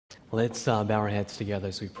Let's bow our heads together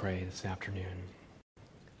as we pray this afternoon.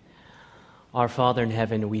 Our Father in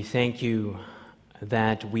heaven, we thank you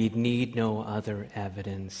that we need no other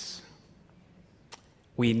evidence.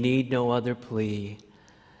 We need no other plea.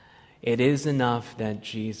 It is enough that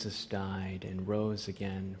Jesus died and rose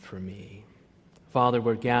again for me. Father,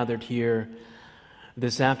 we're gathered here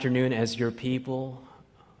this afternoon as your people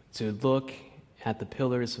to look at the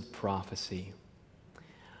pillars of prophecy.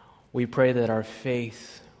 We pray that our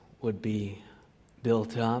faith would be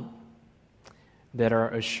built up, that our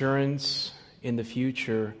assurance in the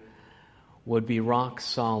future would be rock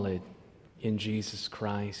solid in Jesus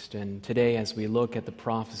Christ. And today, as we look at the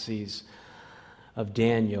prophecies of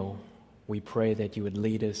Daniel, we pray that you would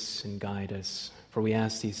lead us and guide us. For we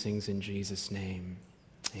ask these things in Jesus' name.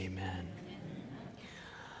 Amen.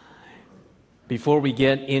 Before we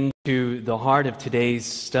get into the heart of today's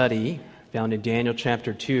study, found in Daniel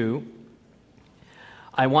chapter 2,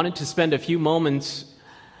 I wanted to spend a few moments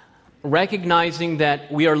recognizing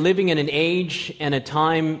that we are living in an age and a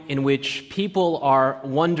time in which people are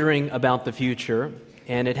wondering about the future,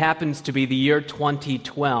 and it happens to be the year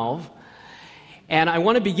 2012. And I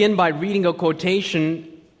want to begin by reading a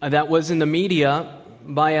quotation that was in the media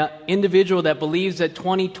by an individual that believes that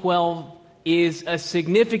 2012 is a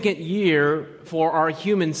significant year for our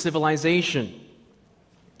human civilization.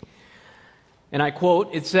 And I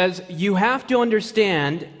quote, it says, "You have to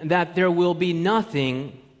understand that there will be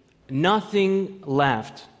nothing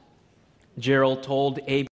left." Gerald told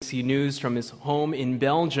ABC News from his home in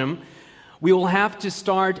Belgium, "We will have to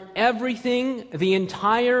start everything, the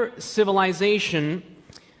entire civilization,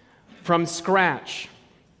 from scratch."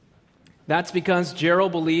 That's because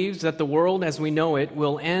Gerald believes that the world as we know it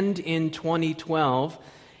will end in 2012,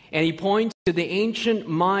 and he points to the ancient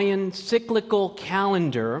Mayan cyclical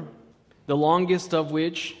calendar, the longest of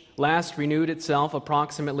which last renewed itself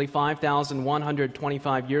approximately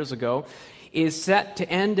 5,125 years ago, is set to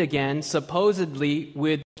end again, supposedly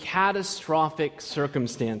with catastrophic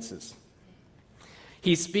circumstances.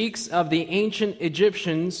 He speaks of the ancient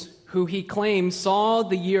Egyptians who he claims saw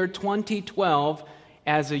the year 2012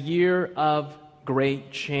 as a year of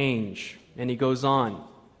great change. And he goes on,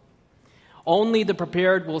 "Only the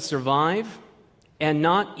prepared will survive, and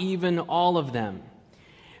not even all of them.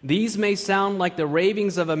 These may sound like the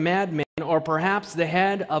ravings of a madman or perhaps the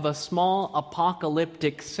head of a small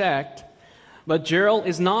apocalyptic sect, but Gerald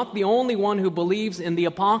is not the only one who believes in the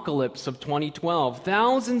apocalypse of 2012.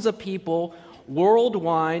 Thousands of people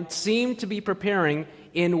worldwide seem to be preparing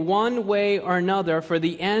in one way or another for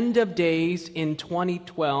the end of days in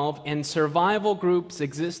 2012, and survival groups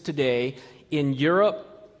exist today in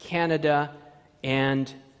Europe, Canada,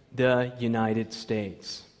 and the United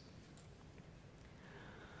States."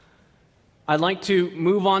 I'd like to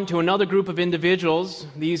move on to another group of individuals.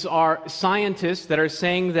 These are scientists that are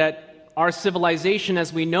saying that our civilization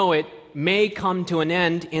as we know it may come to an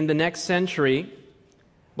end in the next century.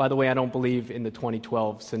 By the way, I don't believe in the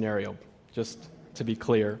 2012 scenario, just to be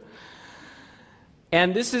clear.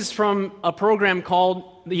 And this is from a program called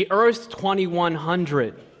the Earth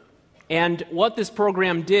 2100. And what this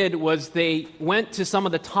program did was they went to some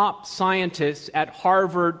of the top scientists at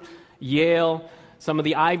Harvard, Yale, some of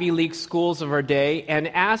the Ivy League schools of our day, and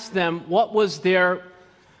asked them what was their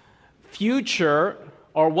future,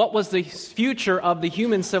 or what was the future of the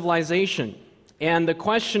human civilization. And the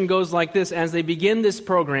question goes like this as they begin this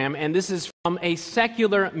program, and this is from a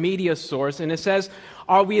secular media source, and it says,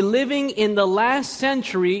 "Are we living in the last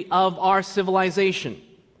century of our civilization?"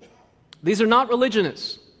 These are not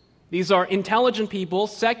religionists. These are intelligent people,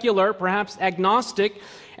 secular, perhaps agnostic,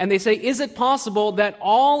 and they say, is it possible that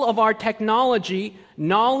all of our technology,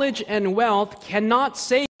 knowledge, and wealth cannot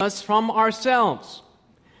save us from ourselves?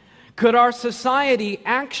 Could our society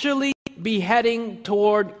actually be heading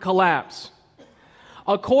toward collapse?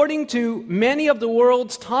 According to many of the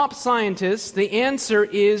world's top scientists, the answer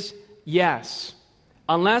is yes,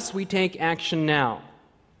 unless we take action now.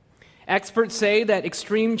 Experts say that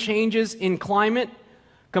extreme changes in climate,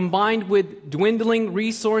 combined with dwindling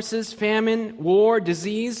resources, famine, war,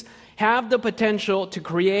 disease, have the potential to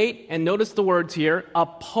create, and notice the words here, a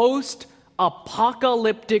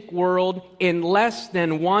post-apocalyptic world in less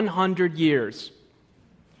than 100 years.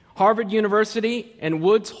 Harvard University and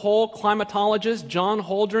Woods Hole climatologist John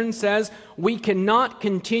Holdren says, "We cannot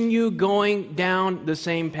continue going down the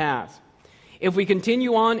same path. If we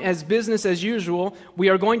continue on as business as usual, we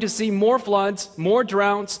are going to see more floods, more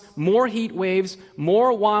droughts, more heat waves,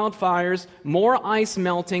 more wildfires, more ice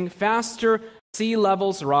melting, faster sea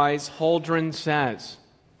levels rise," Holdren says.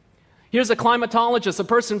 Here's a climatologist, a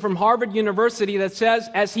person from Harvard University, that says,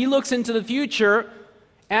 as he looks into the future,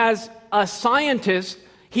 as a scientist,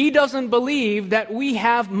 he doesn't believe that we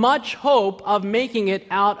have much hope of making it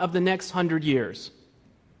out of the next 100 years.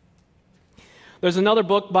 There's another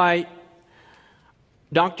book by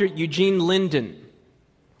Dr. Eugene Linden.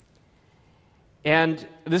 And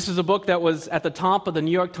this is a book that was at the top of the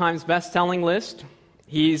New York Times best-selling list.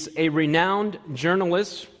 He's a renowned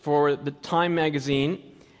journalist for the Time magazine.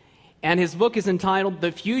 And his book is entitled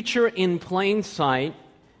The Future in Plain Sight.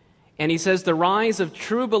 And he says, the rise of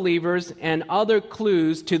true believers and other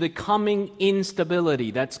clues to the coming instability.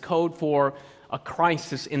 That's code for a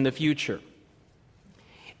crisis in the future.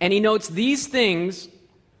 And he notes these things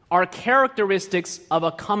are characteristics of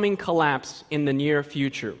a coming collapse in the near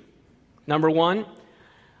future. Number one,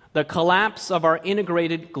 the collapse of our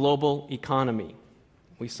integrated global economy.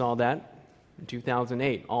 We saw that in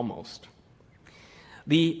 2008, almost.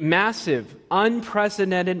 The massive,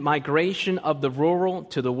 unprecedented migration of the rural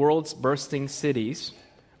to the world's bursting cities,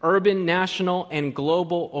 urban, national, and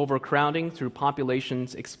global overcrowding through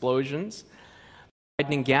population's explosions, the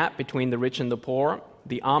widening gap between the rich and the poor,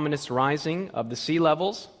 the ominous rising of the sea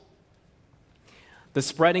levels, the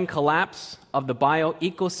spreading collapse of the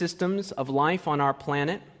bioecosystems of life on our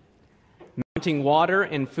planet, mounting water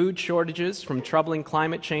and food shortages from troubling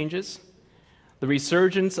climate changes, the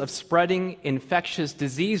resurgence of spreading infectious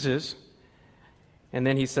diseases, and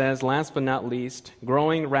then he says, last but not least,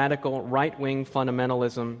 growing radical right-wing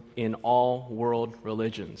fundamentalism in all world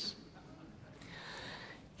religions.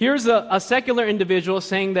 Here's a secular individual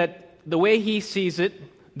saying that the way he sees it,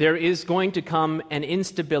 there is going to come an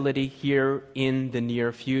instability here in the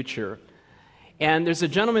near future. And there's a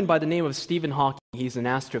gentleman by the name of Stephen Hawking. He's an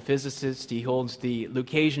astrophysicist. He holds the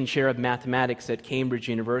Lucasian Chair of Mathematics at Cambridge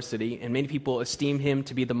University, and many people esteem him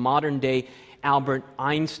to be the modern-day Albert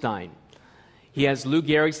Einstein. He has Lou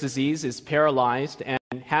Gehrig's disease, is paralyzed, and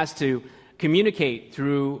has to communicate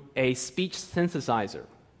through a speech synthesizer,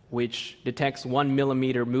 which detects 1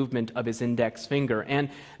 millimeter movement of his index finger. And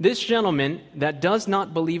this gentleman that does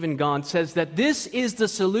not believe in God says that this is the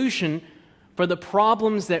solution for the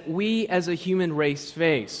problems that we as a human race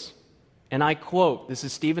face. And I quote, this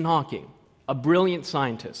is Stephen Hawking, a brilliant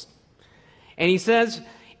scientist. And he says,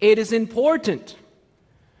 it is important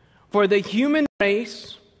for the human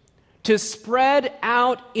race to spread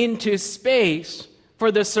out into space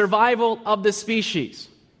for the survival of the species.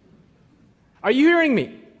 Are you hearing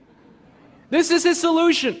me? This is his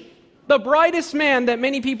solution. The brightest man that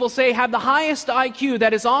many people say have the highest IQ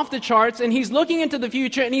that is off the charts, and he's looking into the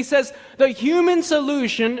future, and he says the human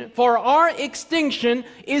solution for our extinction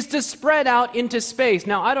is to spread out into space.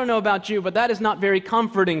 Now, I don't know about you, but that is not very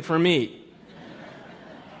comforting for me.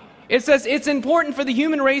 It says it's important for the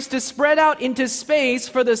human race to spread out into space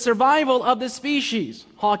for the survival of the species.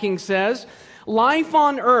 Hawking says, life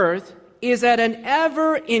on Earth is at an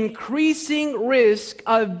ever-increasing risk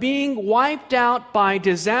of being wiped out by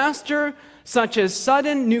disaster such as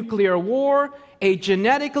sudden nuclear war, a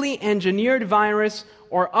genetically engineered virus,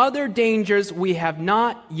 or other dangers we have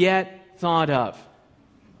not yet thought of.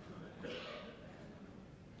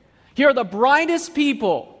 Here are the brightest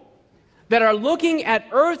people that are looking at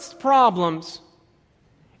Earth's problems,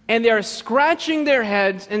 and they're scratching their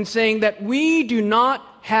heads and saying that we do not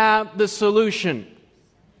have the solution.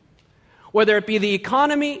 Whether it be the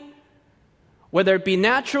economy, whether it be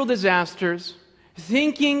natural disasters,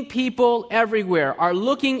 thinking people everywhere are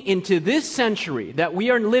looking into this century that we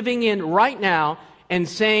are living in right now and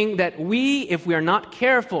saying that we, if we are not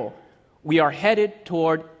careful, we are headed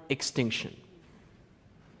toward extinction.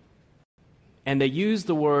 And they use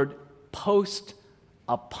the word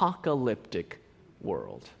post-apocalyptic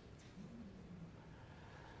world.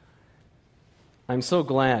 I'm so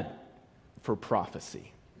glad for prophecy.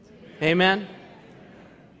 Amen?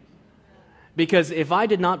 Because if I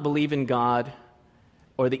did not believe in God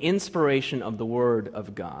or the inspiration of the Word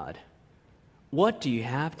of God, what do you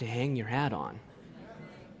have to hang your hat on?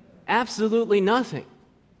 Absolutely nothing.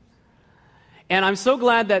 And I'm so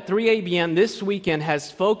glad that 3ABN this weekend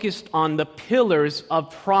has focused on the pillars of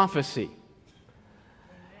prophecy.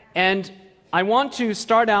 And I want to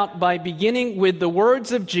start out by beginning with the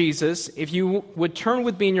words of Jesus. If you would turn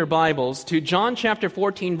with me in your Bibles to John chapter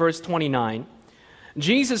 14, verse 29.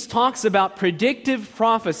 Jesus talks about predictive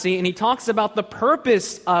prophecy, and he talks about the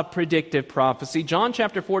purpose of predictive prophecy. John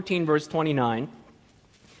chapter 14, verse 29.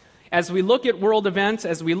 As we look at world events,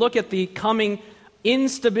 as we look at the coming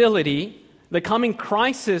instability, the coming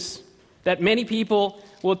crisis that many people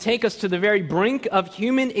will take us to the very brink of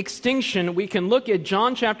human extinction, we can look at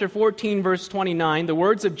John chapter 14, verse 29, the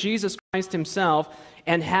words of Jesus Christ himself,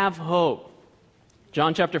 and have hope.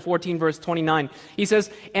 John chapter 14, verse 29. He says,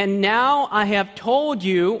 "And now I have told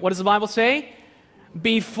you," what does the Bible say?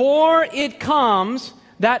 "Before it comes,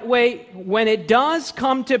 that way when it does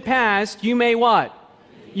come to pass, you may" what?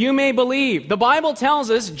 You may believe. The Bible tells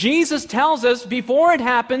us, Jesus tells us, before it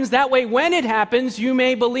happens, that way when it happens, you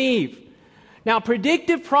may believe. Now,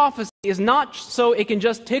 predictive prophecy is not so it can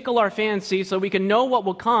just tickle our fancy so we can know what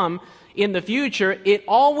will come in the future. It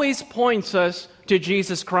always points us to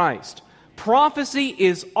Jesus Christ. Prophecy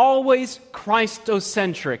is always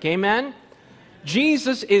Christocentric. Amen?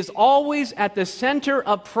 Jesus is always at the center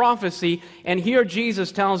of prophecy, and here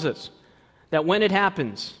Jesus tells us that when it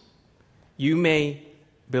happens, you may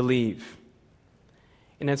believe.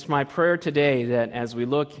 And it's my prayer today that as we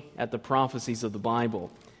look at the prophecies of the Bible,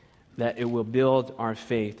 that it will build our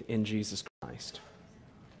faith in Jesus Christ.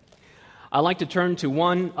 I'd like to turn to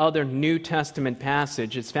one other New Testament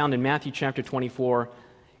passage. It's found in Matthew chapter 24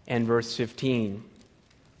 and verse 15.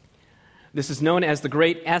 This is known as the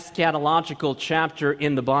great eschatological chapter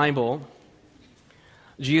in the Bible.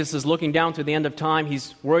 Jesus is looking down to the end of time.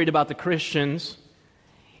 He's worried about the Christians.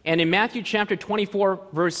 And in Matthew chapter 24,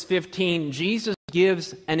 verse 15, Jesus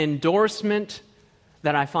gives an endorsement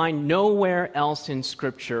that I find nowhere else in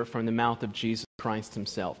Scripture from the mouth of Jesus Christ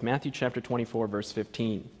himself. Matthew chapter 24, verse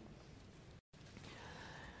 15.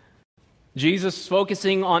 Jesus,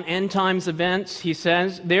 focusing on end times events, he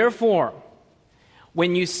says, "Therefore,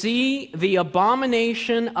 when you see the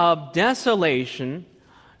abomination of desolation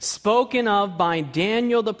spoken of by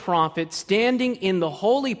Daniel the prophet standing in the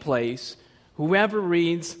holy place, whoever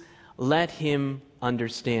reads, let him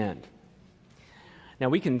understand." Now,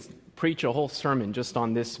 we can preach a whole sermon just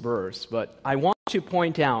on this verse, but I want to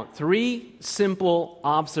point out three simple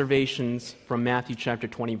observations from Matthew chapter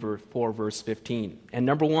 24, verse 15. And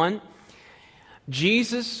number one,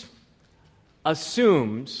 Jesus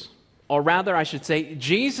assumes, or rather I should say,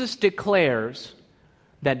 Jesus declares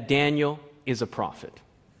that Daniel is a prophet.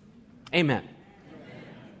 Amen.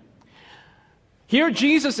 Here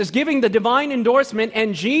Jesus is giving the divine endorsement,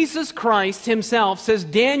 and Jesus Christ himself says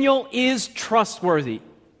Daniel is trustworthy.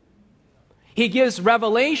 He gives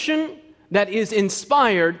revelation that is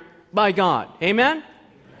inspired by God. Amen?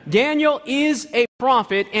 Daniel is a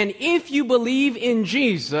prophet, and if you believe in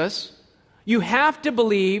Jesus, you have to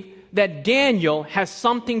believe that Daniel has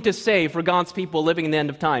something to say for God's people living in the end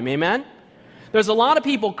of time. Amen? There's a lot of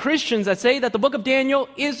people, Christians, that say that the book of Daniel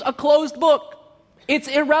is a closed book. It's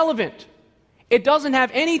irrelevant. It doesn't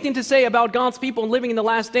have anything to say about God's people living in the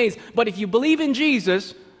last days. But if you believe in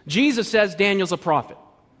Jesus, Jesus says Daniel's a prophet.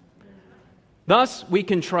 Thus, we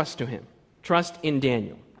can trust to him. Trust in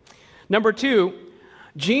Daniel. Number two,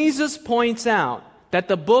 Jesus points out that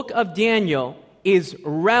the book of Daniel is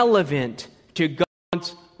relevant to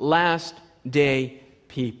God's last day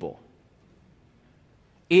people.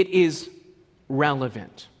 It is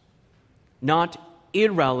relevant, not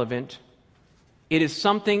irrelevant. It is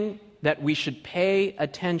something that we should pay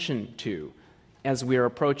attention to as we are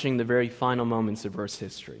approaching the very final moments of Earth's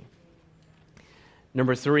history.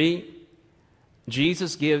 Number three,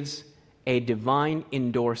 Jesus gives a divine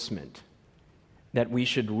endorsement that we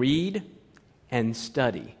should read and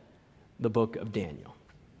study the book of Daniel.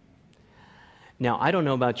 Now, I don't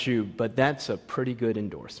know about you, but that's a pretty good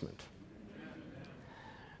endorsement.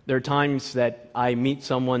 There are times that I meet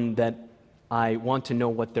someone that I want to know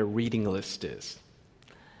what their reading list is.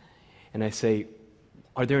 And I say,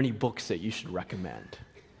 "Are there any books that you should recommend?"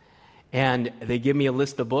 And they give me a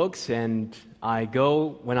list of books, and I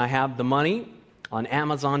go, when I have the money, on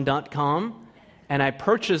Amazon.com, and I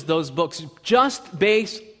purchase those books just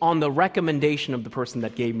based on the recommendation of the person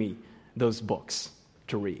that gave me those books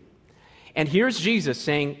to read. And here's Jesus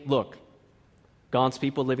saying, look, God's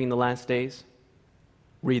people living in the last days,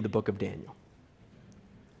 read the book of Daniel.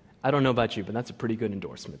 I don't know about you, but that's a pretty good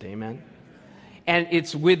endorsement. Amen? And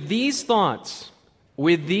it's with these thoughts,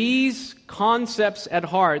 with these concepts at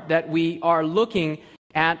heart, that we are looking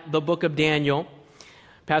at the book of Daniel.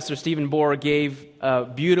 Pastor Stephen Bohr gave a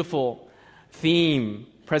beautiful theme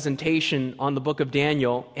presentation on the book of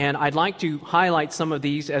Daniel, and I'd like to highlight some of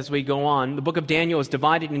these as we go on. The book of Daniel is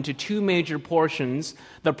divided into two major portions,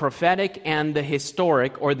 the prophetic and the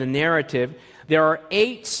historic, or the narrative. There are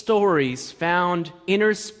 8 stories found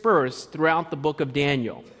interspersed throughout the book of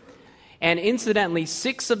Daniel. And incidentally,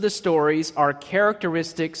 6 of the stories are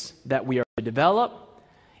characteristics that we are to develop,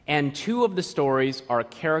 and 2 of the stories are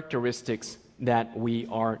characteristics that we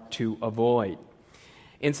are to avoid.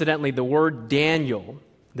 Incidentally, the word Daniel,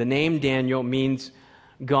 the name Daniel, means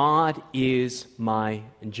God is my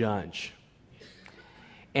judge.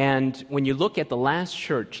 And when you look at the last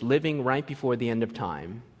church living right before the end of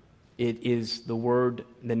time, It is the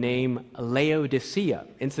name Laodicea.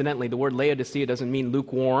 Incidentally, the word Laodicea doesn't mean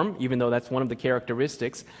lukewarm, even though that's one of the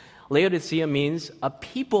characteristics. Laodicea means a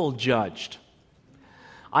people judged.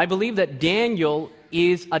 I believe that Daniel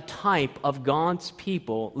is a type of God's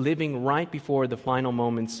people living right before the final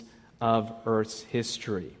moments of Earth's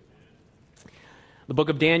history. The book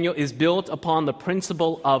of Daniel is built upon the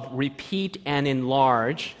principle of repeat and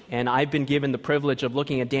enlarge, and I've been given the privilege of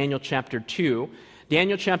looking at Daniel chapter 2.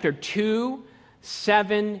 Daniel chapter 2,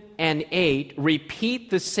 7, and 8 repeat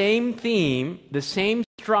the same theme, the same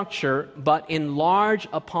structure, but enlarge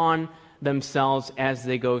upon themselves as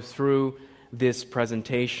they go through this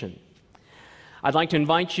presentation. I'd like to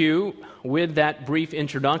invite you, with that brief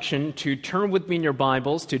introduction, to turn with me in your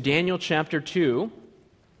Bibles to Daniel chapter 2,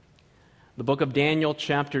 the book of Daniel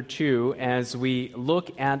chapter 2, as we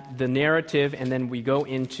look at the narrative and then we go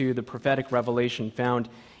into the prophetic revelation found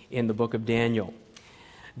in the book of Daniel.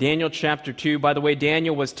 Daniel chapter 2, by the way,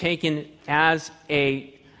 Daniel was taken as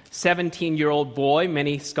a 17-year-old boy.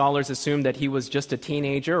 Many scholars assume that he was just a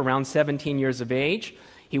teenager, around 17 years of age.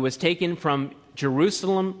 He was taken from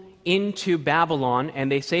Jerusalem into Babylon, and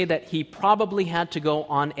they say that he probably had to go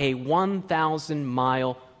on a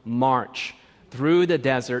 1,000-mile march through the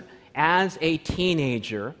desert as a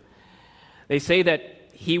teenager. They say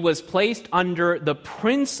that he was placed under the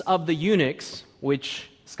prince of the eunuchs, which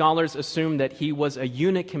scholars assume that he was a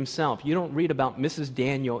eunuch himself. You don't read about Mrs.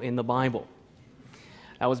 Daniel in the Bible.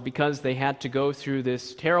 That was because they had to go through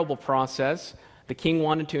this terrible process. The king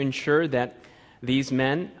wanted to ensure that these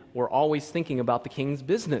men were always thinking about the king's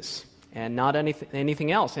business and not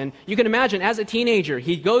anything else. And you can imagine, as a teenager,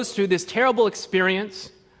 he goes through this terrible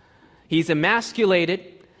experience. He's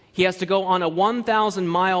emasculated. He has to go on a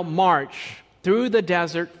 1,000-mile march through the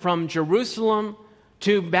desert from Jerusalem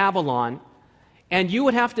to Babylon. And you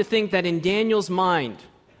would have to think that in Daniel's mind,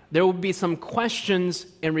 there would be some questions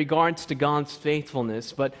in regards to God's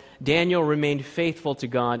faithfulness, but Daniel remained faithful to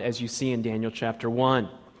God, as you see in Daniel chapter 1.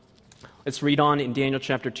 Let's read on in Daniel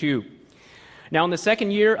chapter 2. Now, in the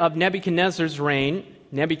second year of Nebuchadnezzar's reign,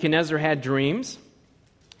 Nebuchadnezzar had dreams,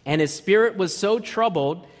 and his spirit was so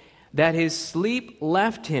troubled that his sleep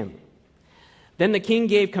left him. Then the king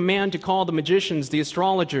gave command to call the magicians, the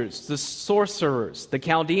astrologers, the sorcerers, the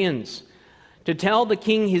Chaldeans, to tell the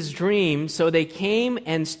king his dream. So they came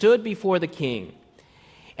and stood before the king.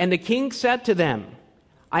 And the king said to them,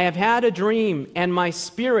 I have had a dream, and my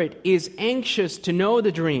spirit is anxious to know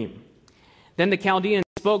the dream. Then the Chaldeans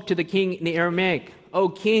spoke to the king in Aramaic, O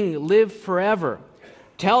king, live forever.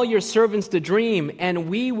 Tell your servants the dream,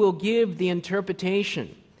 and we will give the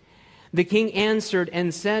interpretation. The king answered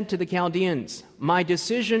and said to the Chaldeans, My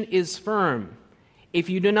decision is firm. If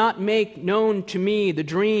you do not make known to me the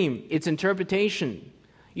dream, its interpretation,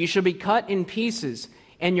 you shall be cut in pieces,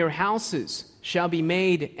 and your houses shall be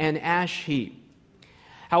made an ash heap.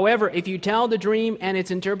 However, if you tell the dream and its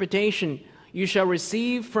interpretation, you shall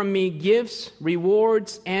receive from me gifts,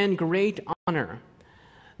 rewards, and great honor.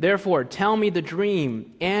 Therefore, tell me the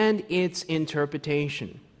dream and its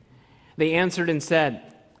interpretation. They answered and said,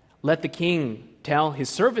 Let the king tell his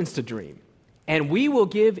servants the dream, and we will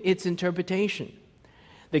give its interpretation.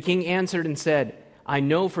 The king answered and said, I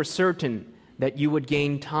know for certain that you would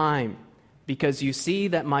gain time, because you see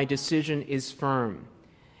that my decision is firm.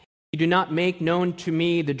 You do not make known to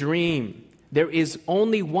me the dream. There is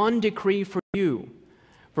only one decree for you,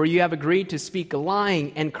 for you have agreed to speak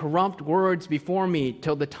lying and corrupt words before me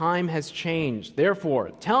till the time has changed.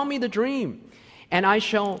 Therefore, tell me the dream, and I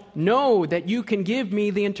shall know that you can give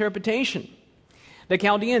me the interpretation. The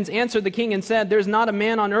Chaldeans answered the king and said, There is not a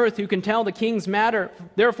man on earth who can tell the king's matter.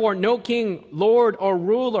 Therefore, no king, lord, or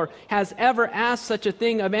ruler has ever asked such a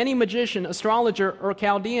thing of any magician, astrologer, or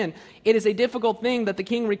Chaldean. It is a difficult thing that the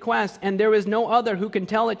king requests, and there is no other who can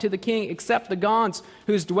tell it to the king except the gods,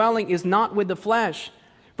 whose dwelling is not with the flesh.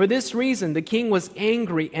 For this reason, the king was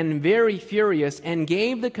angry and very furious, and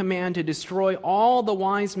gave the command to destroy all the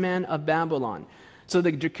wise men of Babylon. So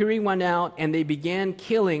the decree went out, and they began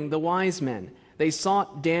killing the wise men. They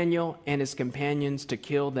sought Daniel and his companions to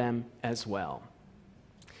kill them as well.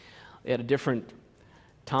 They had a different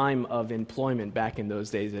time of employment back in those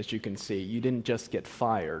days, as you can see. You didn't just get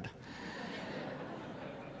fired.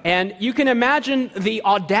 And you can imagine the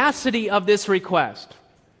audacity of this request.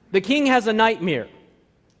 The king has a nightmare.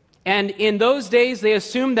 And in those days, they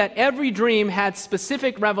assumed that every dream had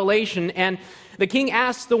specific revelation. And the king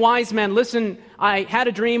asked the wise men, Listen, I had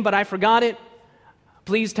a dream, but I forgot it.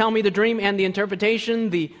 Please tell me the dream and the interpretation.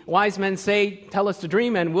 The wise men say, tell us the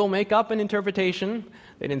dream and we'll make up an interpretation.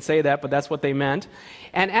 They didn't say that, but that's what they meant.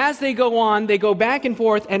 And as they go on, they go back and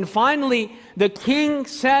forth, and finally the king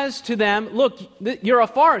says to them, look, you're a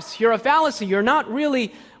farce, you're a fallacy, you're not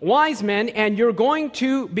really wise men, and you're going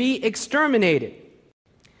to be exterminated.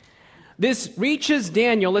 This reaches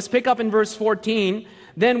Daniel. Let's pick up in verse 14.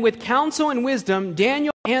 Then with counsel and wisdom,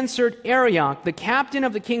 Daniel answered Arioch, the captain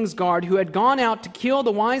of the king's guard, who had gone out to kill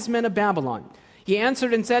the wise men of Babylon. He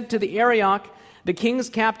answered and said to the Arioch, the king's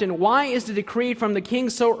captain, why is the decree from the king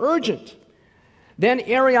so urgent? Then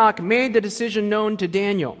Arioch made the decision known to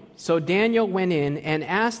Daniel. So Daniel went in and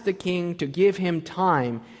asked the king to give him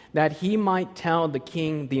time that he might tell the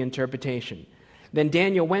king the interpretation. Then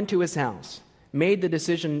Daniel went to his house, made the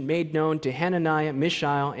decision made known to Hananiah,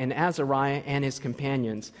 Mishael, and Azariah and his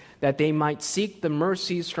companions, that they might seek the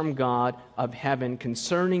mercies from God of heaven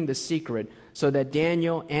concerning the secret, so that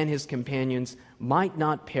Daniel and his companions might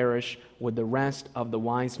not perish with the rest of the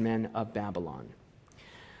wise men of Babylon.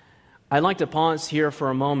 I'd like to pause here for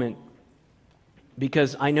a moment,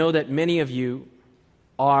 because I know that many of you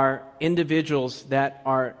are individuals that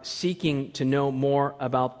are seeking to know more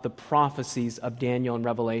about the prophecies of Daniel and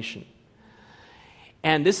Revelation.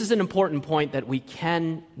 And this is an important point that we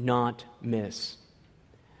cannot miss.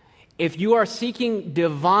 If you are seeking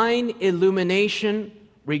divine illumination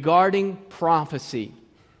regarding prophecy,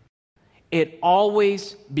 it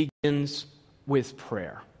always begins with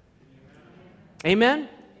prayer. Amen?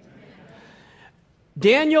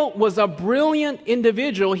 Daniel was a brilliant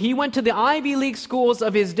individual. He went to the Ivy League schools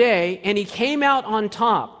of his day, and he came out on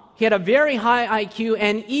top. He had a very high IQ,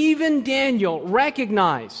 and even Daniel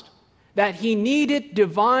recognized that he needed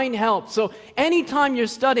divine help. So anytime you're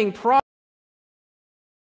studying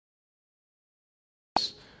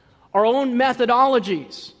our own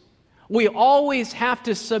methodologies, we always have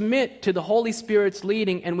to submit to the Holy Spirit's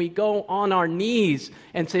leading, and we go on our knees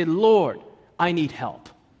and say, Lord, I need help.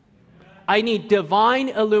 I need divine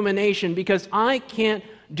illumination, because I can't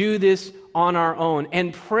do this on our own.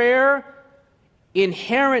 And prayer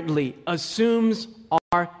inherently assumes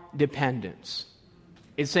our dependence.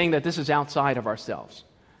 It's saying that this is outside of ourselves.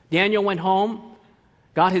 Daniel went home,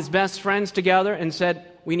 got his best friends together, and said,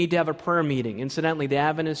 we need to have a prayer meeting. Incidentally, the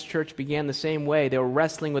Adventist church began the same way. They were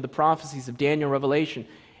wrestling with the prophecies of Daniel and Revelation,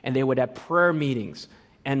 and they would have prayer meetings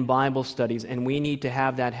and Bible studies, and we need to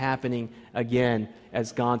have that happening again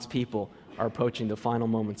as God's people are approaching the final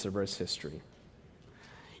moments of Earth's history.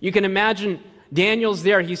 You can imagine Daniel's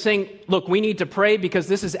there. He's saying, look, we need to pray because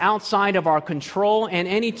this is outside of our control, and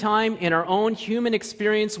anytime in our own human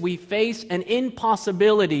experience we face an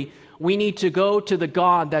impossibility, we need to go to the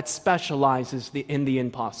God that specializes in the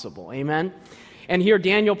impossible. Amen? And here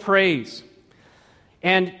Daniel prays.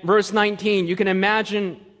 And verse 19, you can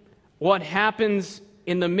imagine what happens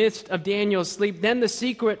in the midst of Daniel's sleep. Then the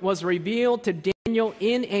secret was revealed to Daniel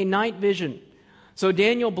in a night vision. So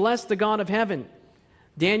Daniel blessed the God of heaven.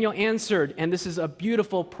 Daniel answered, and this is a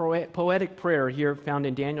beautiful poetic prayer here found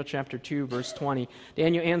in Daniel chapter 2, verse 20.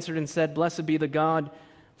 Daniel answered and said, blessed be the God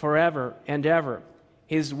forever and ever.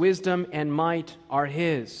 His wisdom and might are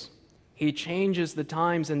His. He changes the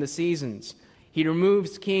times and the seasons. He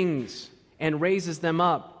removes kings and raises them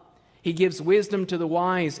up. He gives wisdom to the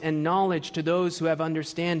wise and knowledge to those who have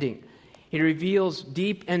understanding. He reveals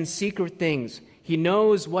deep and secret things. He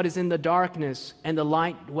knows what is in the darkness, and the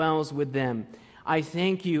light dwells with them. I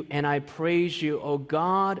thank you and I praise you, O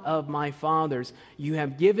God of my fathers. You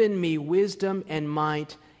have given me wisdom and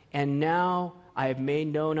might, and now I have made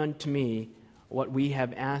known unto me what we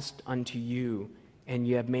have asked unto you, and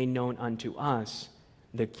you have made known unto us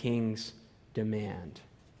the king's demand.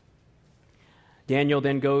 Daniel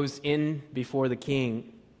then goes in before the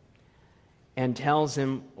king and tells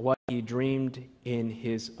him what he dreamed in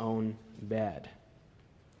his own bed.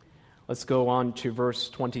 Let's go on to verse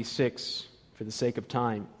 26 for the sake of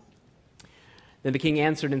time. Then the king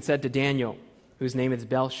answered and said to Daniel, whose name is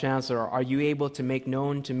Belshazzar, are you able to make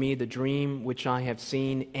known to me the dream which I have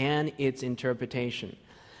seen and its interpretation?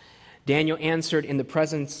 Daniel answered in the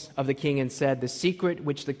presence of the king and said, the secret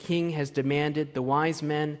which the king has demanded, the wise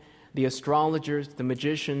men, the astrologers, the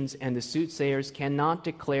magicians, and the soothsayers cannot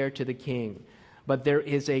declare to the king. But there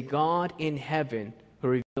is a God in heaven who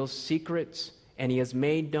reveals secrets, and he has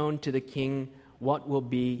made known to the king what will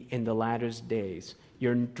be in the latter days.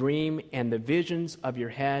 Your dream and the visions of your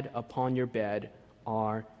head upon your bed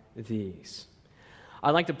are these.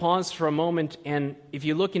 I'd like to pause for a moment, and if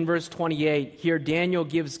you look in verse 28, here Daniel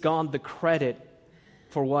gives God the credit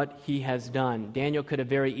for what he has done. Daniel could have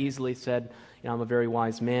very easily said, I'm a very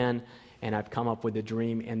wise man, and I've come up with the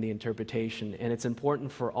dream and the interpretation. And it's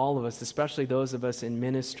important for all of us, especially those of us in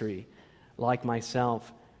ministry, like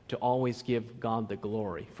myself, to always give God the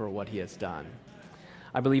glory for what He has done.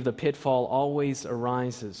 I believe the pitfall always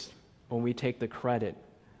arises when we take the credit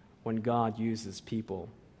when God uses people.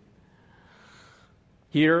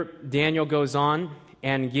 Here, Daniel goes on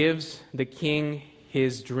and gives the king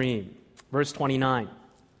his dream. Verse 29.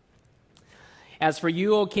 As for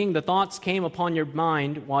you, O king, the thoughts came upon your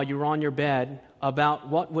mind while you were on your bed about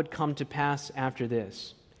what would come to pass after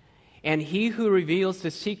this. And he who reveals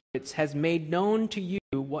the secrets has made known to you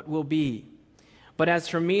what will be. But as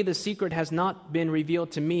for me, the secret has not been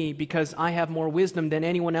revealed to me, because I have more wisdom than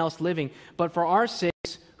anyone else living. But for our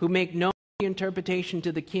sakes, who make known the interpretation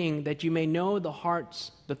to the king, that you may know the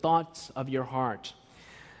thoughts of your heart.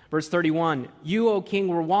 Verse 31, you, O king,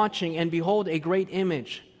 were watching, and behold, a great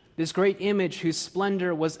image. This great image, whose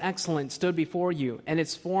splendor was excellent, stood before you, and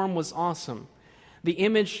its form was awesome. The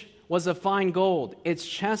image was of fine gold, its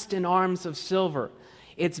chest and arms of silver,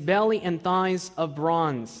 its belly and thighs of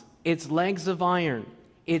bronze, its legs of iron,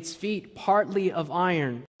 its feet partly of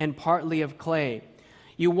iron and partly of clay.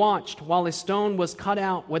 You watched while a stone was cut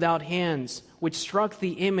out without hands, which struck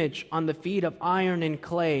the image on the feet of iron and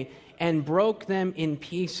clay and broke them in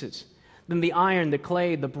pieces. Then the iron, the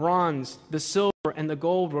clay, the bronze, the silver, and the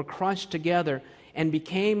gold were crushed together and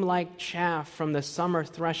became like chaff from the summer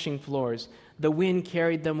threshing floors. The wind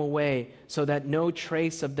carried them away so that no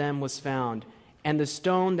trace of them was found. And the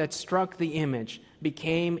stone that struck the image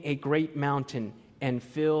became a great mountain and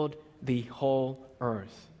filled the whole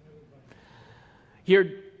earth.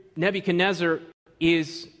 Here, Nebuchadnezzar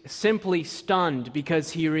is simply stunned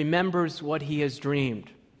because he remembers what he has dreamed.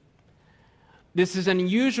 This is an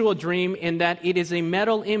unusual dream in that it is a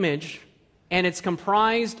metal image, and it's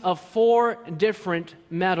comprised of 4 different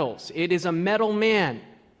metals. It is a metal man.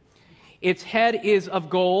 Its head is of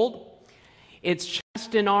gold, its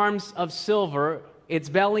chest and arms of silver, its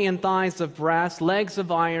belly and thighs of brass, legs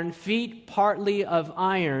of iron, feet partly of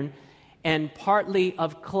iron and partly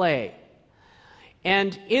of clay.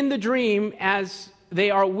 And in the dream, as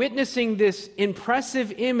they are witnessing this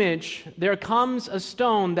impressive image, there comes a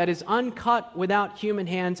stone that is uncut without human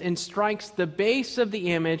hands and strikes the base of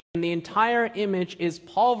the image, and the entire image is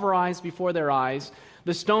pulverized before their eyes.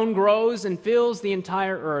 The stone grows and fills the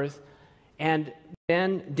entire earth, and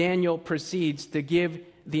then Daniel proceeds to give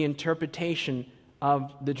the interpretation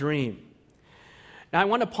of the dream. Now, I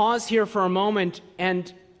want to pause here for a moment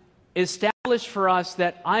and establish for us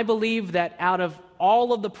that I believe that out of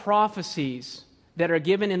all of the prophecies that are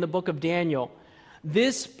given in the book of Daniel,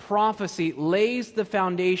 this prophecy lays the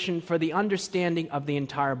foundation for the understanding of the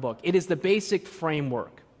entire book. It is the basic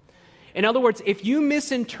framework. In other words, if you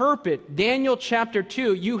misinterpret Daniel chapter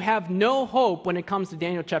 2, you have no hope when it comes to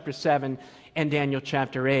Daniel chapter 7 and Daniel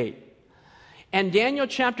chapter 8. And Daniel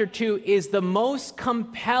chapter 2 is the most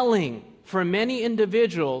compelling for many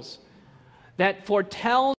individuals that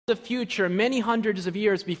foretells the future many hundreds of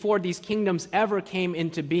years before these kingdoms ever came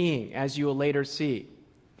into being, as you will later see.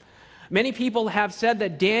 Many people have said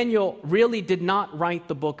that Daniel really did not write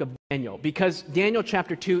the book of Daniel because Daniel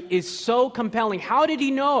chapter 2 is so compelling. How did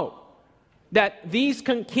he know that these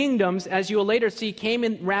kingdoms, as you will later see, came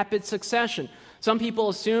in rapid succession? Some people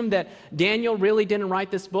assume that Daniel really didn't write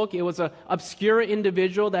this book. It was an obscure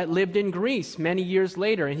individual that lived in Greece many years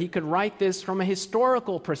later, and he could write this from a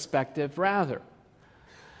historical perspective rather.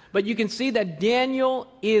 But you can see that Daniel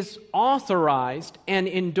is authorized and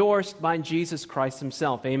endorsed by Jesus Christ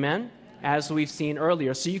himself, amen? As we've seen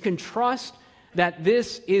earlier. So you can trust that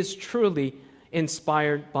this is truly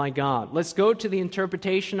inspired by God. Let's go to the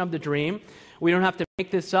interpretation of the dream. We don't have to make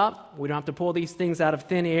this up. We don't have to pull these things out of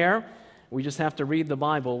thin air. We just have to read the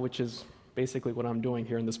Bible, which is basically what I'm doing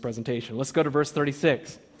here in this presentation. Let's go to verse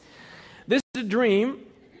 36. This is a dream.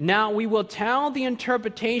 Now we will tell the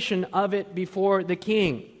interpretation of it before the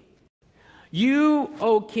king. You,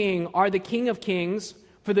 O king, are the King of kings,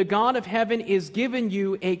 for the God of heaven is given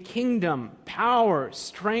you a kingdom, power,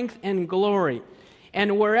 strength, and glory.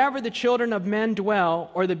 And wherever the children of men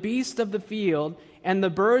dwell, or the beasts of the field, and the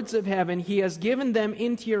birds of heaven, he has given them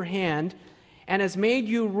into your hand, and has made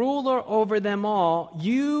you ruler over them all.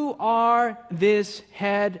 You are this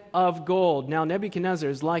head of gold. Now, Nebuchadnezzar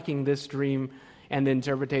is liking this dream and the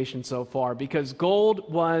interpretation so far, because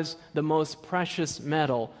gold was the most precious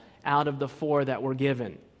metal out of the 4 that were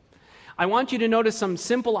given. I want you to notice some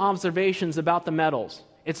simple observations about the metals.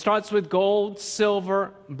 It starts with gold,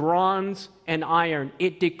 silver, bronze, and iron.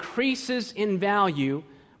 It decreases in value,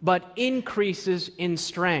 but increases in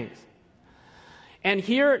strength. And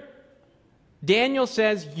here, Daniel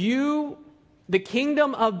says, you, the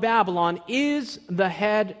kingdom of Babylon is the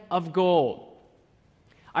head of gold.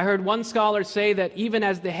 I heard one scholar say that even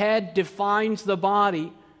as the head defines the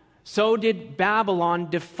body, so did Babylon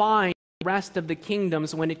define the rest of the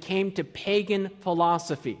kingdoms when it came to pagan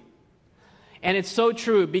philosophy. And it's so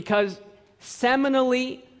true, because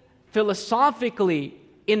seminally, philosophically,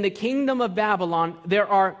 in the kingdom of Babylon, there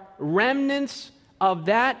are remnants of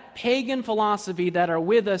that pagan philosophy that are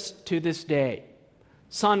with us to this day.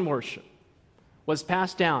 Sun worship was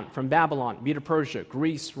passed down from Babylon, Medo-Persia,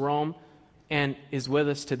 Greece, Rome, and is with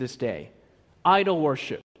us to this day. Idol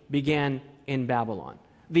worship began in Babylon.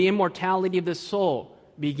 The immortality of the soul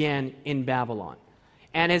began in Babylon.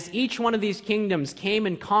 And as each one of these kingdoms came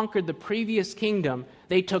and conquered the previous kingdom,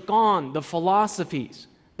 they took on the philosophies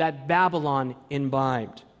that Babylon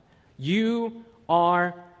imbibed. You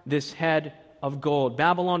are this head of gold.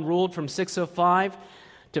 Babylon ruled from 605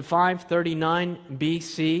 to 539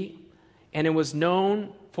 BC, and it was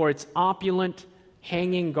known for its opulent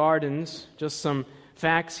hanging gardens. Just some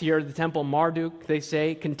facts here. The temple Marduk, they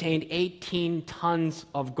say, contained 18 tons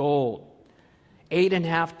of gold.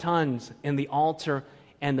 8.5 tons in the altar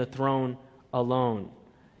and the throne alone.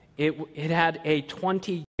 It had a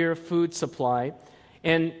 20-year food supply.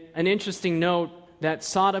 And an interesting note that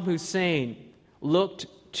Saddam Hussein looked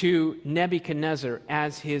to Nebuchadnezzar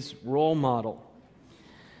as his role model.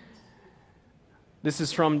 This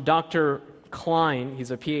is from Dr. Klein.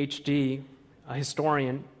 He's a PhD, a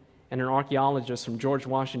historian, and an archaeologist from George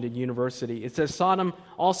Washington University. It says Saddam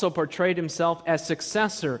also portrayed himself as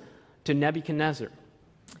successor to Nebuchadnezzar.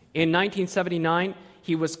 In 1979,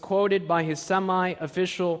 he was quoted by his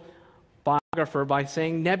semi-official biographer by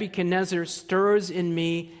saying, "Nebuchadnezzar stirs in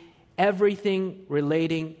me everything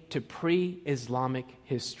relating to pre-Islamic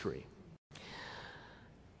history."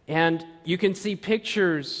 And you can see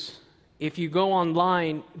pictures, if you go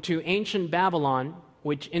online, to ancient Babylon,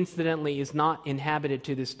 which incidentally is not inhabited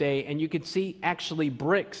to this day, and you can see actually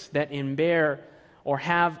bricks that bear or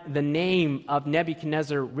have the name of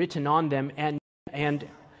Nebuchadnezzar written on them, and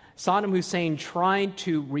Saddam Hussein tried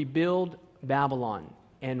to rebuild Babylon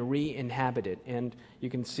and re-inhabit it, and you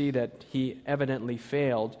can see that he evidently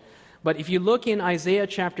failed. But if you look in Isaiah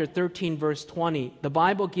chapter 13, verse 20, the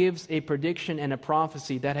Bible gives a prediction and a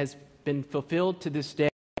prophecy that has been fulfilled to this day.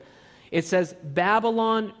 It says,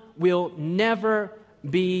 Babylon will never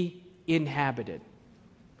be inhabited.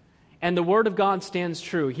 And the word of God stands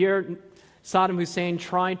true. Here, Saddam Hussein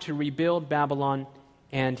tried to rebuild Babylon,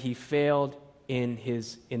 and he failed in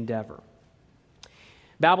his endeavor.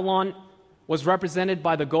 Babylon was represented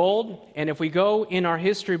by the gold, and if we go in our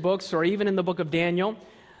history books or even in the book of Daniel,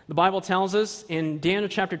 the Bible tells us in Daniel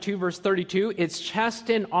chapter 2, verse 32, its chest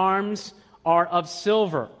and arms are of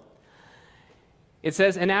silver. It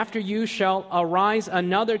says, "And after you shall arise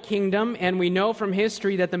another kingdom," and we know from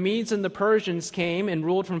history that the Medes and the Persians came and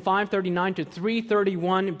ruled from 539 to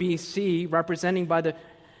 331 BC, representing by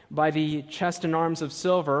the chest and arms of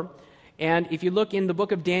silver. And if you look in the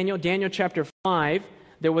book of Daniel, Daniel chapter 5,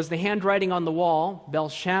 there was the handwriting on the wall.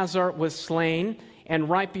 Belshazzar was slain, and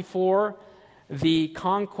right before the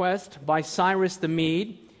conquest by Cyrus the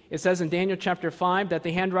Mede, it says in Daniel chapter 5 that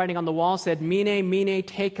the handwriting on the wall said, "Mene, mene,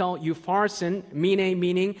 tekel, upharsin," mene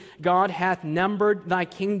meaning, God hath numbered thy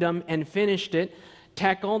kingdom and finished it.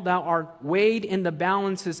 Tekel, thou art weighed in the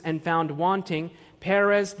balances and found wanting.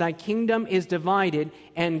 Peres, thy kingdom is divided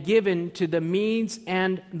and given to the Medes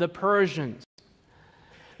and the Persians.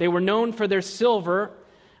 They were known for their silver,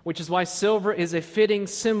 which is why silver is a fitting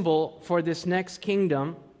symbol for this next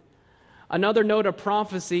kingdom. Another note of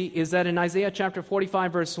prophecy is that in Isaiah chapter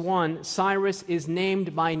 45, verse 1, Cyrus is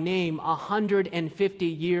named by name 150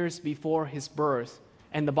 years before his birth,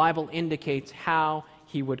 and the Bible indicates how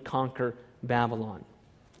he would conquer Babylon.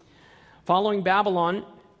 Following Babylon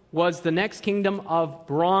was the next kingdom of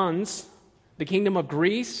bronze, the kingdom of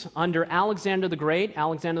Greece under Alexander the Great.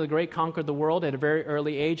 Alexander the Great conquered the world at a very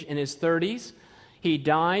early age, in his 30s. He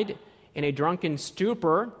died in a drunken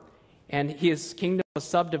stupor, and his kingdom was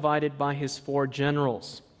subdivided by his 4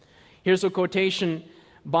 generals. Here's a quotation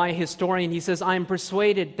by a historian. He says, "I am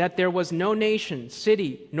persuaded that there was no nation,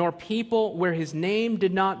 city, nor people where his name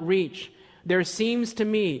did not reach. There seems to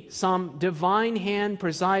me some divine hand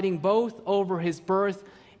presiding both over his birth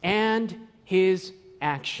and his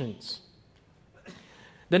actions."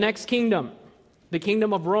 The next kingdom, the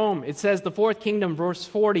kingdom of Rome, it says the 4th kingdom, verse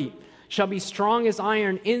 40, "shall be strong as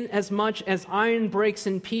iron, inasmuch as iron breaks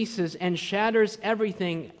in pieces and shatters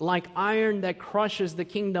everything, like iron that crushes the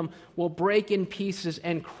kingdom will break in pieces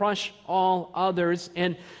and crush all others."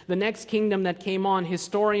 And the next kingdom that came on,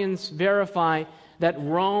 historians verify that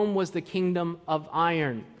Rome was the kingdom of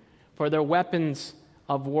iron. for their weapons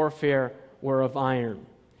of warfare were of iron.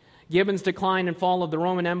 Gibbon's Decline and Fall of the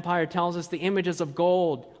Roman Empire tells us the images of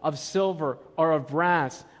gold, of silver, or of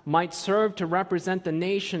brass might serve to represent the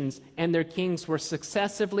nations and their kings were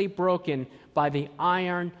successively broken by the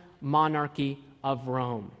iron monarchy of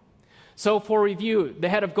Rome. So for review, the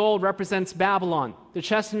head of gold represents Babylon. The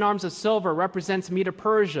chest and arms of silver represents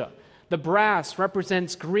Medo-Persia. The brass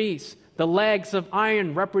represents Greece. The legs of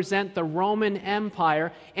iron represent the Roman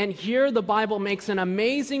Empire. And here the Bible makes an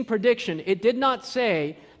amazing prediction. It did not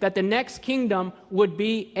say that the next kingdom would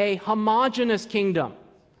be a homogeneous kingdom.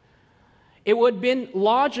 It would have been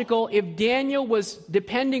logical if Daniel was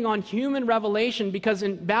depending on human revelation, because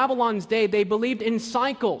in Babylon's day they believed in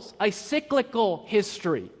cycles, a cyclical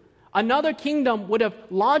history. Another kingdom would have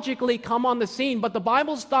logically come on the scene, but the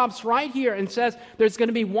Bible stops right here and says there's going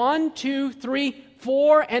to be 1, 2, 3,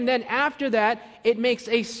 4, and then after that it makes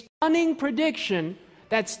a stunning prediction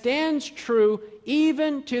that stands true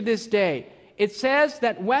even to this day. It says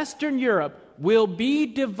that Western Europe will be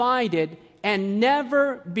divided and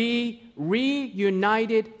never be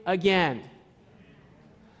reunited again.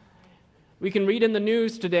 We can read in the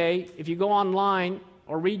news today, if you go online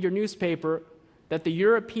or read your newspaper, that the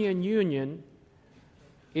European Union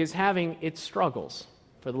is having its struggles,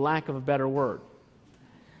 for the lack of a better word.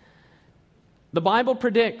 The Bible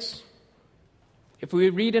predicts, if we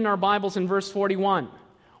read in our Bibles in verse 41,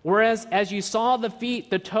 whereas as you saw the feet,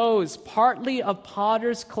 the toes, partly of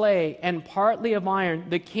potter's clay and partly of iron,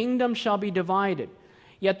 the kingdom shall be divided.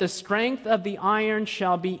 Yet the strength of the iron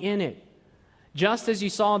shall be in it. Just as you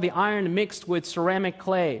saw the iron mixed with ceramic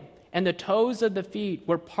clay, and the toes of the feet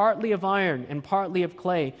were partly of iron and partly of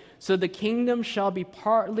clay, so the kingdom shall be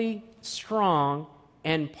partly strong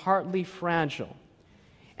and partly fragile.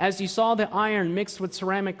 As you saw the iron mixed with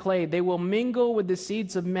ceramic clay, they will mingle with the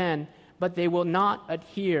seeds of men, but they will not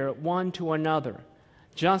adhere one to another,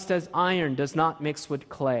 just as iron does not mix with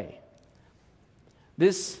clay.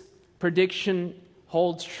 This prediction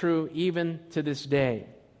holds true even to this day.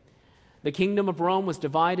 The kingdom of Rome was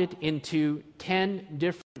divided into 10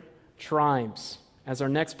 different tribes, as our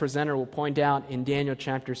next presenter will point out in Daniel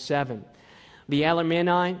chapter 7. The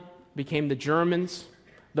Alemanni became the Germans,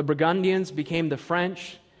 the Burgundians became the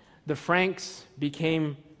French, the Franks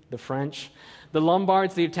became the French, the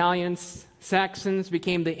Lombards, the Italians, Saxons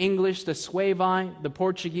became the English, the Suevi, the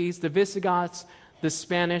Portuguese, the Visigoths, the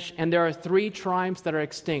Spanish, and there are 3 tribes that are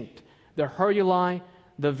extinct: the Heruli,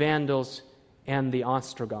 the Vandals, and the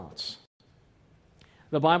Ostrogoths.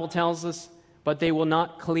 The Bible tells us, but they will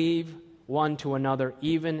not cleave one to another,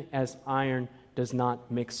 even as iron does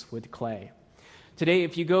not mix with clay. Today,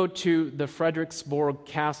 if you go to the Frederiksborg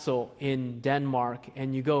Castle in Denmark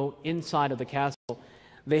and you go inside of the castle,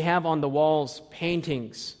 they have on the walls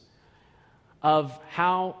paintings of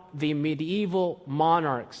how the medieval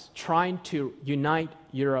monarchs tried to unite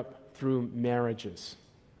Europe through marriages.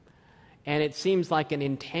 And it seems like an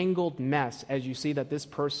entangled mess as you see that this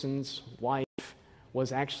person's wife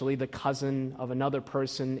was actually the cousin of another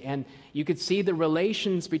person. And you could see the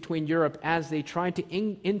relations between Europe as they tried to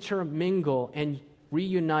intermingle and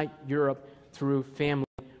reunite Europe through family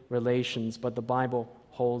relations. But the Bible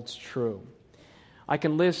holds true. I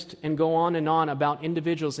can list and go on and on about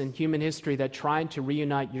individuals in human history that tried to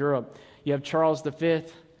reunite Europe. You have Charles V,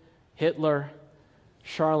 Hitler,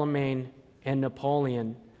 Charlemagne, and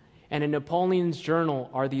Napoleon. And in Napoleon's journal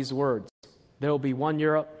are these words: there will be one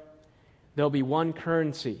Europe, there'll be one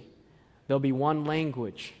currency, there'll be one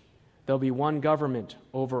language, there'll be one government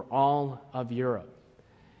over all of Europe.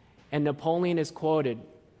 And Napoleon is quoted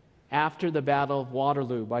after the Battle of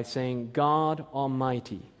Waterloo by saying, "God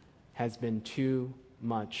Almighty has been too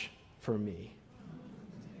much for me."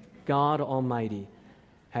 God Almighty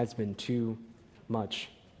has been too much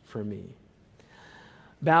for me.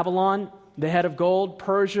 Babylon, the head of gold;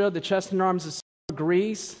 Persia, the chest and arms of silver;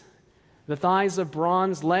 Greece, the thighs of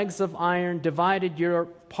bronze, legs of iron, divided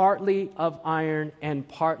Europe, partly of iron and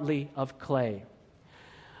partly of clay.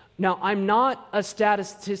 Now, I'm not a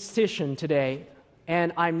statistician today,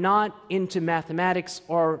 and I'm not into mathematics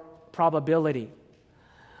or probability.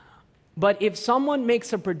 But if someone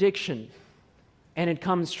makes a prediction and it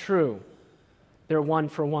comes true, they're 1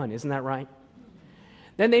 for 1, isn't that right?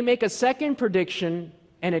 Then they make a second prediction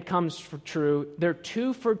and it comes true, they're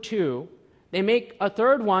 2 for 2. They make a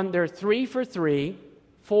third one, they're 3 for 3,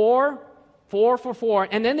 4 for 4,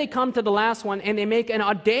 and then they come to the last one and they make an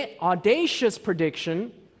audacious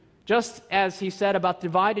prediction, just as he said about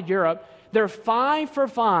divided Europe. They're 5 for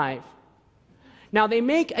 5. Now they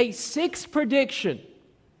make a 6th prediction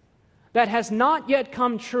that has not yet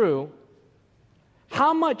come true.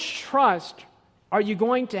 How much trust are you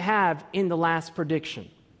going to have in the last prediction?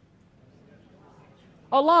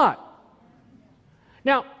 A lot.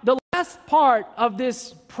 Now, the last part of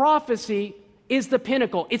this prophecy is the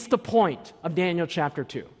pinnacle. It's the point of Daniel chapter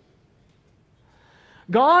 2.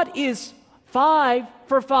 God is 5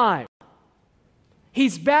 for 5.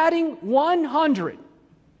 He's batting 100.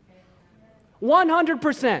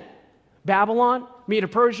 100%. Babylon,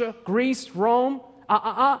 Medo-Persia, Greece, Rome,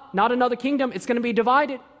 not another kingdom. It's going to be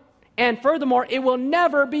divided. And furthermore, it will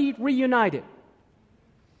never be reunited.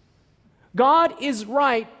 God is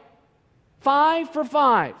right 5 for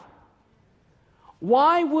 5.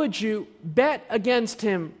 Why would you bet against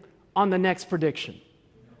him on the next prediction?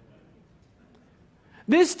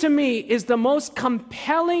 This, to me, is the most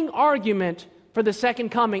compelling argument for the second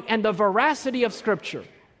coming and the veracity of Scripture.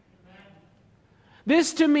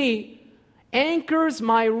 This, to me, anchors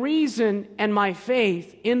my reason and my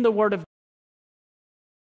faith in the Word of God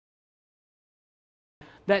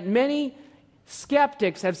that many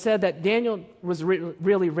skeptics have said that Daniel was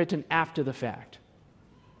really written after the fact.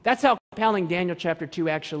 That's how compelling Daniel chapter 2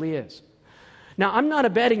 actually is. Now, I'm not a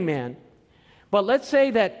betting man, but let's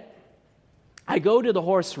say that I go to the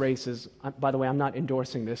horse races. By the way, I'm not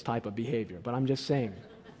endorsing this type of behavior, but I'm just saying,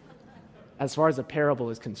 as far as the parable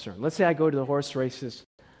is concerned. Let's say I go to the horse races,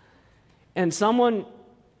 and someone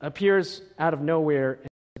appears out of nowhere and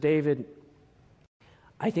says, David,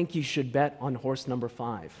 I think you should bet on horse number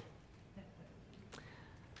 5.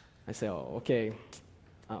 I say, oh, okay,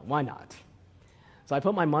 why not? So I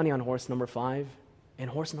put my money on horse number 5, and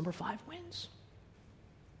horse number 5 wins.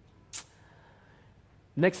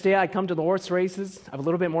 Next day I come to the horse races, I have a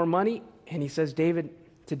little bit more money, and he says, David,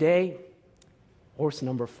 today, horse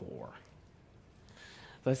number 4.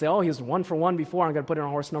 So I say, oh, he was 1 for 1 before, I'm going to put it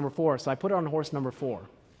on horse number 4. So I put it on horse number 4.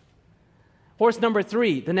 Horse number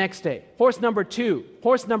 3 the next day. Horse number 2.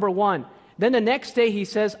 Horse number 1. Then the next day he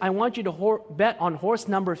says, I want you to bet on horse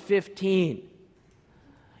number 15.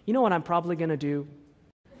 You know what I'm probably going to do?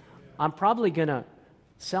 I'm probably going to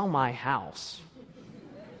sell my house.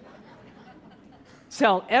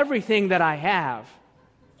 Sell everything that I have,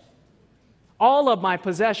 all of my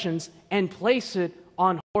possessions, and place it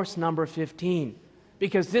on horse number 15.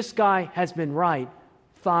 Because this guy has been right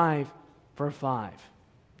 5 for 5.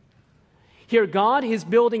 Here, God is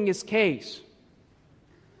building his case.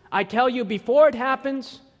 I tell you, before it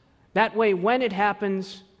happens, that way when it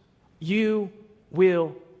happens, you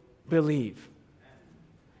will believe.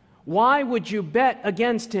 Why would you bet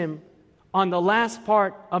against him on the last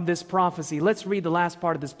part of this prophecy? Let's read the last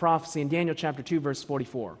part of this prophecy in Daniel chapter 2, verse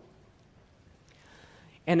 44.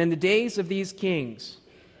 And in the days of these kings,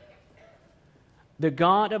 the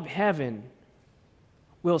God of heaven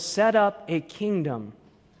will set up a kingdom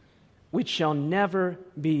which shall never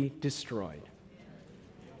be destroyed.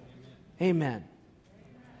 Amen.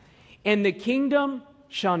 And the kingdom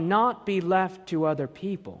shall not be left to other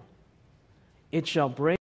people. It shall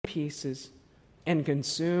break in pieces and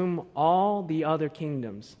consume all the other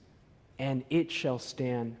kingdoms, and it shall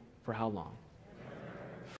stand for how long?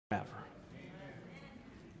 Forever.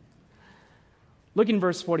 Look in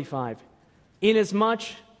verse 45. Inasmuch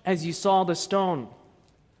as you saw the stone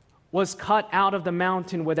was cut out of the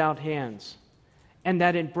mountain without hands, and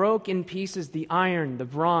that it broke in pieces the iron, the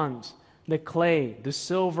bronze, the clay, the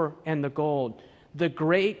silver, and the gold, the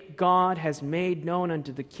great God has made known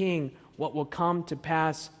unto the king what will come to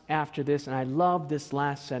pass after this. And I love this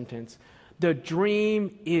last sentence. The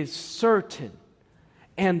dream is certain,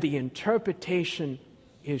 and the interpretation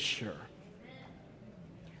is sure.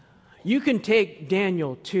 You can take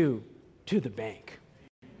Daniel 2 to the bank.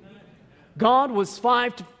 God was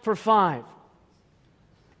 5 for 5.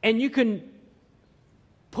 And you can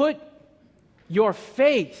put your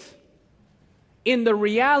faith in the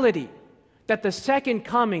reality that the second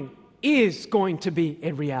coming is going to be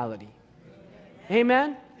a reality.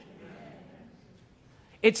 Amen?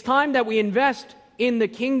 It's time that we invest in the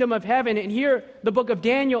kingdom of heaven. And here the book of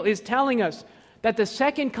Daniel is telling us that the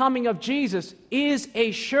second coming of Jesus is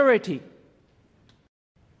a surety.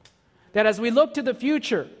 That as we look to the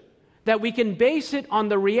future, that we can base it on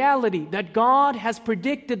the reality that God has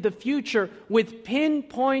predicted the future with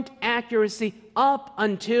pinpoint accuracy up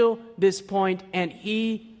until this point, and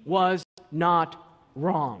He was not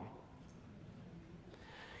wrong.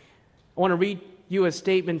 I want to read you a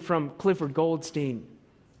statement from Clifford Goldstein.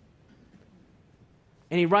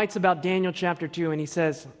 And he writes about Daniel chapter 2, and he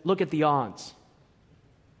says, look at the odds.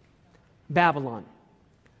 Babylon,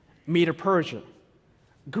 Medo-Persia,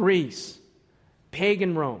 Greece,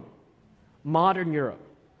 pagan Rome, modern Europe,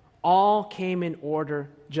 all came in order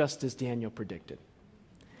just as Daniel predicted.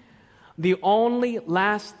 The only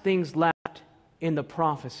last things left in the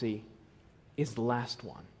prophecy is the last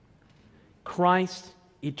one. Christ's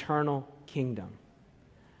eternal kingdom.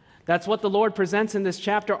 That's what the Lord presents in this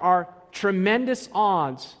chapter, are tremendous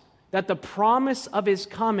odds that the promise of His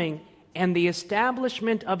coming and the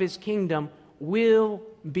establishment of His kingdom will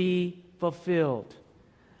be fulfilled.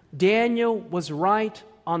 Daniel was right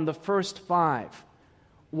on the first 5.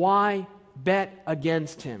 Why bet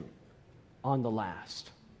against him on the last?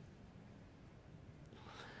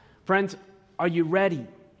 Friends, are you ready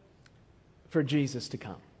for Jesus to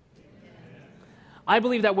come? I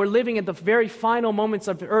believe that we're living at the very final moments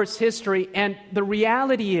of Earth's history, and the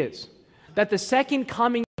reality is that the second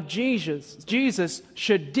coming of Jesus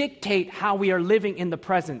should dictate how we are living in the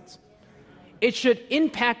present. It should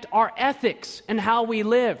impact our ethics and how we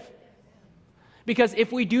live. Because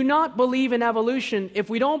if we do not believe in evolution, if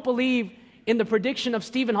we don't believe in the prediction of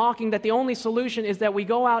Stephen Hawking that the only solution is that we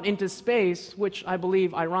go out into space, which I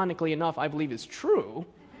believe, ironically enough, I believe is true.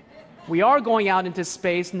 We are going out into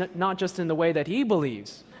space, not just in the way that he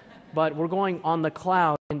believes, but we're going on the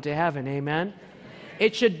cloud into heaven, amen?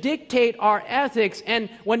 It should dictate our ethics, and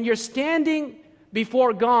when you're standing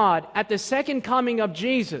before God at the second coming of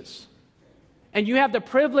Jesus, and you have the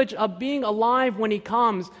privilege of being alive when He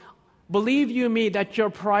comes, believe you me that your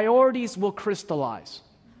priorities will crystallize.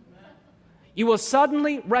 You will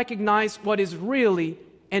suddenly recognize what is really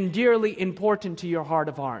and dearly important to your heart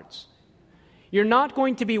of hearts. You're not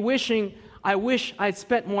going to be wishing, I wish I'd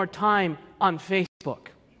spent more time on Facebook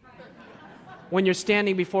when you're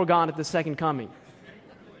standing before God at the second coming.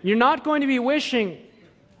 You're not going to be wishing,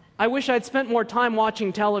 I wish I'd spent more time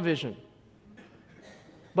watching television.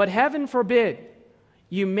 But heaven forbid,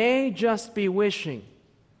 you may just be wishing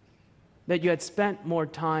that you had spent more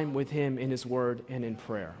time with Him in His Word and in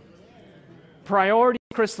prayer. Priorities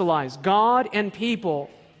crystallize. God and people,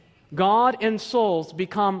 God and souls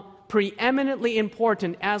become preeminently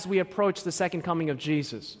important as we approach the second coming of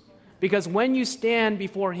Jesus. Because when you stand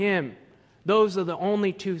before Him, those are the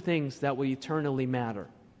only two things that will eternally matter.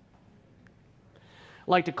 I'd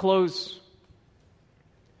like to close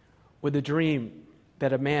with a dream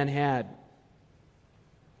that a man had.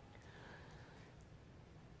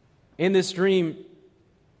 In this dream,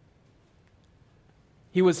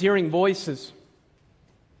 he was hearing voices.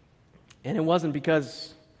 And it wasn't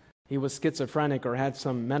because he was schizophrenic or had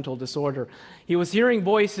some mental disorder. He was hearing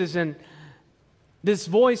voices, and this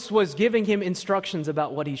voice was giving him instructions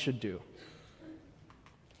about what he should do.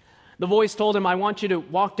 The voice told him, I want you to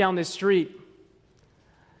walk down this street.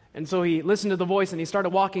 And so he listened to the voice and he started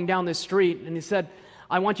walking down this street, and he said,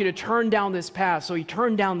 I want you to turn down this path. So he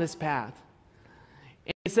turned down this path.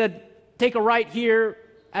 And he said, take a right here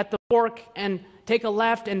at the fork and take a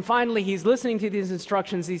left. And finally, he's listening to these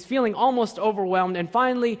instructions. He's feeling almost overwhelmed. And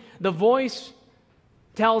finally, the voice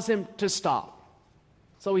tells him to stop.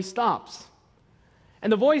 So he stops.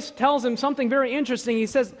 And the voice tells him something very interesting. He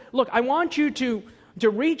says, look, I want you to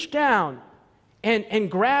reach down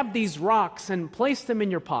and grab these rocks and place them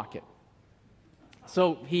in your pocket.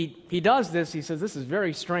 So he does this. He says, this is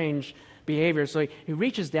very strange behavior. So he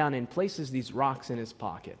reaches down and places these rocks in his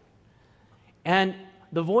pocket. And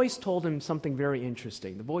the voice told him something very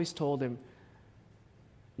interesting. The voice told him,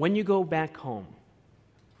 when you go back home,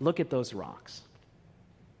 look at those rocks.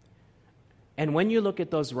 And when you look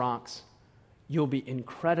at those rocks, you'll be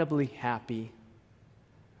incredibly happy,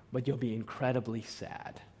 but you'll be incredibly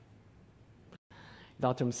sad. He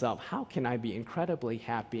thought to himself, how can I be incredibly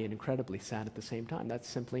happy and incredibly sad at the same time? That's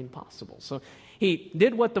simply impossible. So he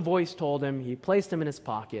did what the voice told him. He placed them in his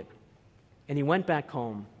pocket, and he went back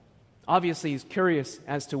home. Obviously, he's curious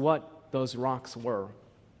as to what those rocks were.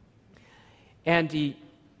 And he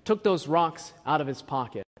took those rocks out of his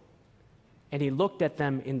pocket, and he looked at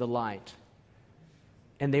them in the light,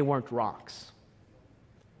 and they weren't rocks.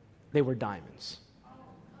 They were diamonds.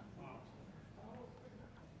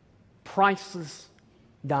 Priceless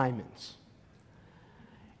diamonds.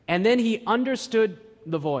 And then he understood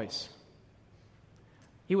the voice.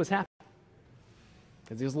 He was happy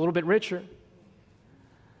because he was a little bit richer.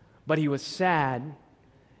 But he was sad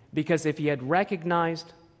because if he had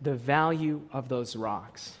recognized the value of those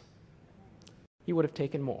rocks, he would have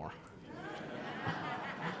taken more.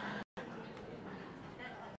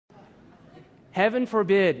 Heaven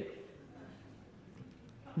forbid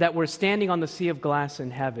that we're standing on the sea of glass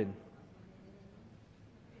in heaven.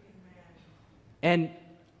 And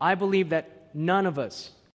I believe that none of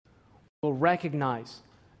us will recognize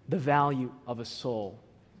the value of a soul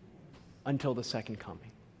until the second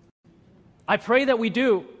coming. I pray that we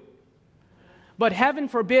do, but heaven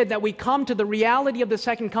forbid that we come to the reality of the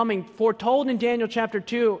second coming foretold in Daniel chapter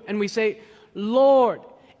 2, and we say, Lord,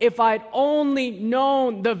 if I'd only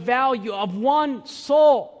known the value of one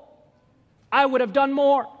soul, I would have done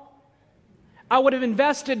more. I would have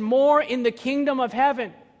invested more in the kingdom of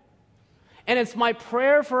heaven. And it's my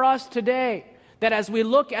prayer for us today that as we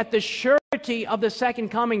look at the surety of the second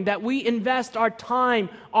coming, that we invest our time,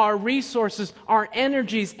 our resources, our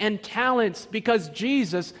energies, and talents, because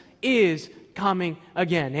Jesus is coming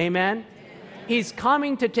again. Amen? He's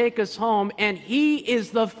coming to take us home, and He is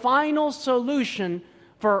the final solution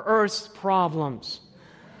for earth's problems.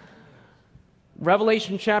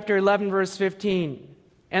 Revelation chapter 11, verse 15.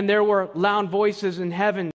 And there were loud voices in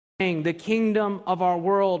heaven saying, the kingdom of our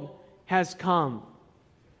world has come,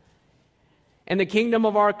 and the kingdom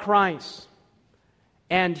of our Christ,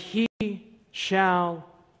 and He shall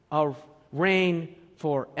reign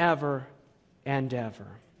forever and ever.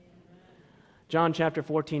 John chapter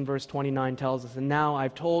 14, verse 29 tells us, and now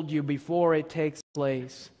I've told you before it takes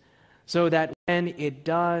place, so that when it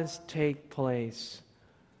does take place,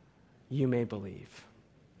 you may believe.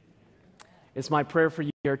 It's my prayer for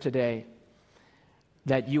you here today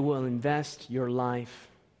that you will invest your life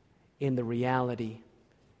in the reality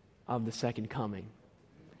of the second coming,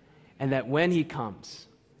 and that when He comes,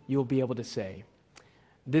 you will be able to say,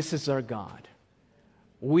 this is our God.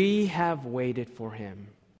 We have waited for Him,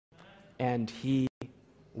 and He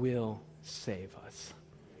will save us.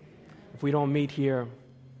 If we don't meet here,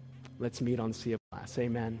 let's meet on Sea of Glass.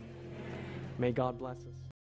 Amen. May God bless us.